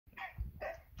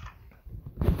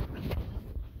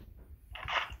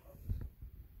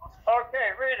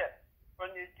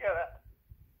you get it?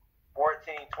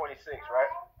 14:26, right?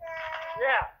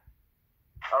 Yeah.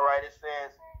 All right, it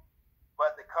says,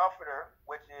 but the Comforter,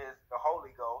 which is the Holy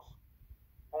Ghost,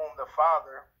 whom the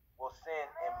Father will send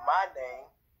in my name.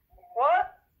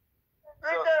 What?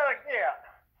 Read that again.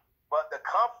 But the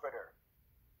Comforter,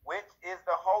 which is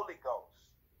the Holy Ghost,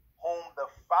 whom the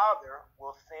Father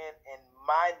will send in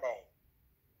my name.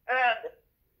 And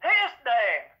his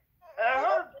name. And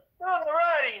who's doing the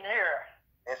writing here?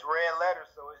 It's red letters,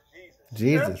 so it's Jesus.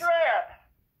 Jesus. It's red.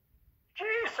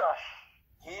 Jesus.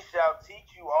 He shall teach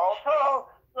you all things. So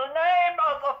the name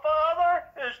of the Father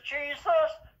is Jesus,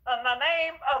 and the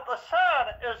name of the Son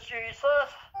is Jesus,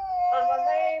 and the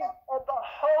name of the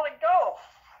Holy Ghost.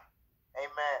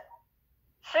 Amen.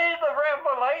 See the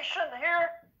revelation here?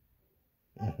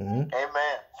 Mm-hmm.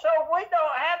 Amen. So we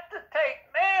don't have to take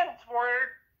man's word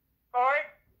for it.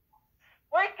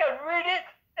 We can read it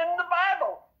in the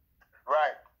Bible.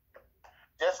 Right.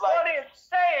 Just like What he's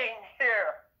saying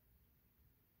here.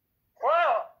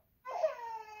 Well,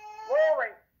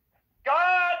 glory.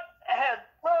 God has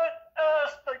put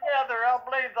us together. I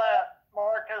believe that,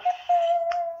 Marcus.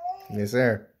 Yes,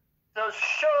 sir. To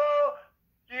show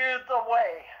you the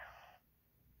way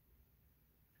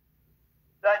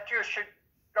that you should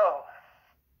go.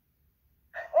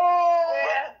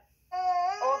 And,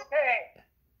 okay.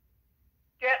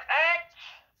 Get Acts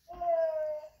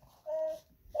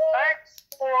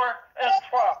 4 and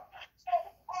 12.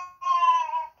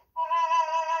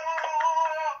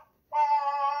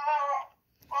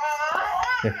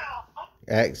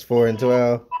 Acts 4 and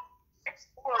 12. Acts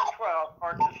 4 and 12,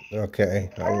 Marcus. Okay,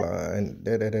 hold on.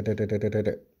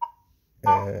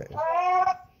 Acts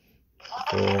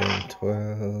 4 and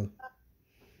 12.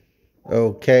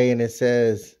 Okay, and it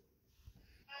says,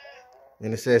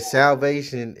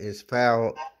 salvation is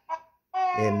found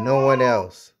in no one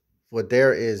else, for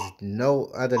there is no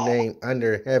other name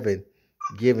under heaven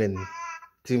given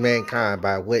to mankind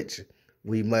by which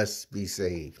we must be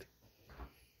saved.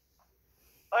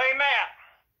 Amen.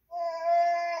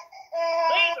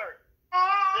 Neither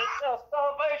is there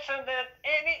salvation in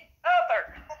any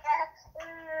other,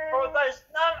 for there's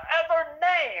none other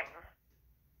name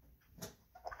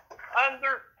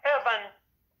under heaven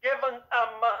given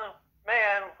among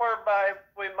men whereby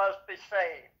we must be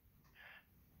saved.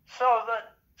 So the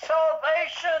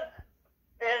salvation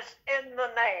is in the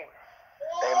name.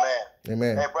 Amen.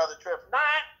 Amen. Hey, Brother Tripp.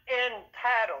 Not in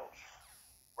titles.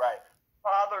 Right.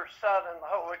 Father, Son, and the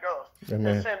Holy Ghost.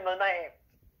 Amen. It's in the name.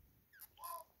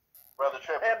 Brother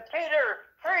Tripp. And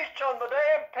Peter preached on the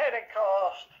day of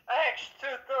Pentecost, Acts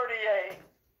 2:38.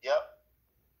 Yep.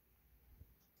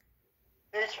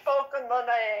 He spoke in the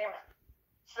name,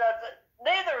 said that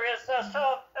neither is there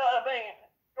go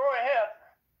ahead,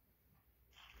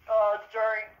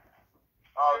 Jerry.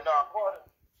 Oh, no.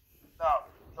 No.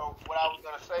 So what I was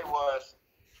going to say was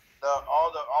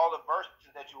all the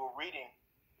verses that you were reading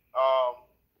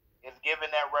is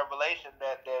given that revelation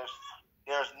that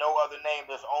there's no other name.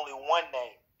 There's only one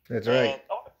name. That's right. And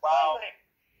while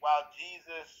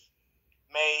Jesus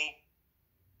may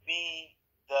be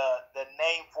the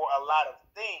name for a lot of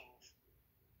things,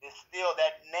 it's still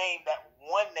that name, that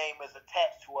one name is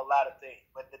attached to a lot of things.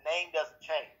 But the name doesn't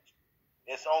change.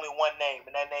 It's only one name,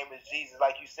 and that name is Jesus.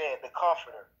 Like you said, the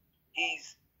Comforter.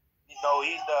 He's the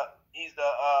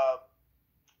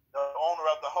owner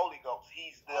of the Holy Ghost.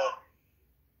 He's the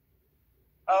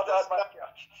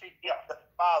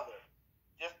Father.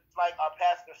 Just like our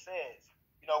pastor says,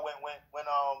 when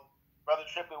Brother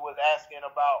Trippett was asking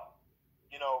about,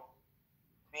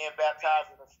 being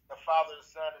baptized in the Father, the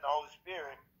Son, and the Holy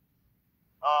Spirit,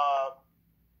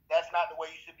 that's not the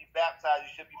way you should be baptized.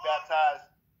 You should be baptized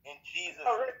in Jesus.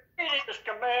 Repeating his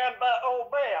command by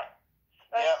obeying.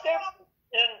 That's different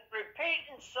in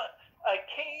repeating a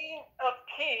King of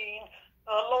Kings,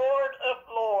 a Lord of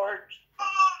Lords,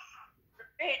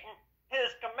 repeating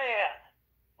his command.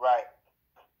 Right.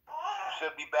 You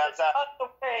should be baptized. It's not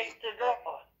the way to go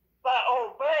by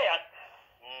obeying.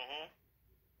 Mm-hmm.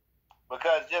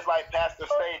 Because just like Pastor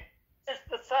stated, his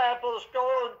disciples go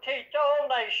and teach all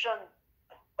nations,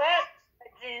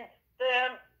 baptizing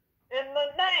them in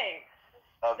the name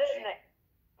of didn't Jesus.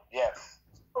 he? Yes.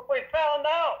 But we found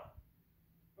out,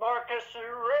 Marcus, you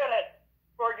read it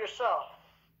for yourself.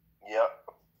 Yep.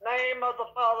 Name of the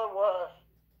Father was,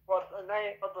 what the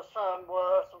name of the Son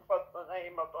was, and what the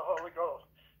name of the Holy Ghost.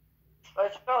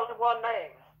 There's only one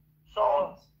name.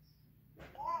 So,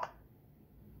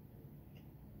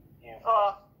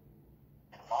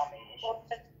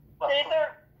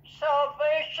 either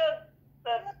salvation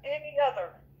that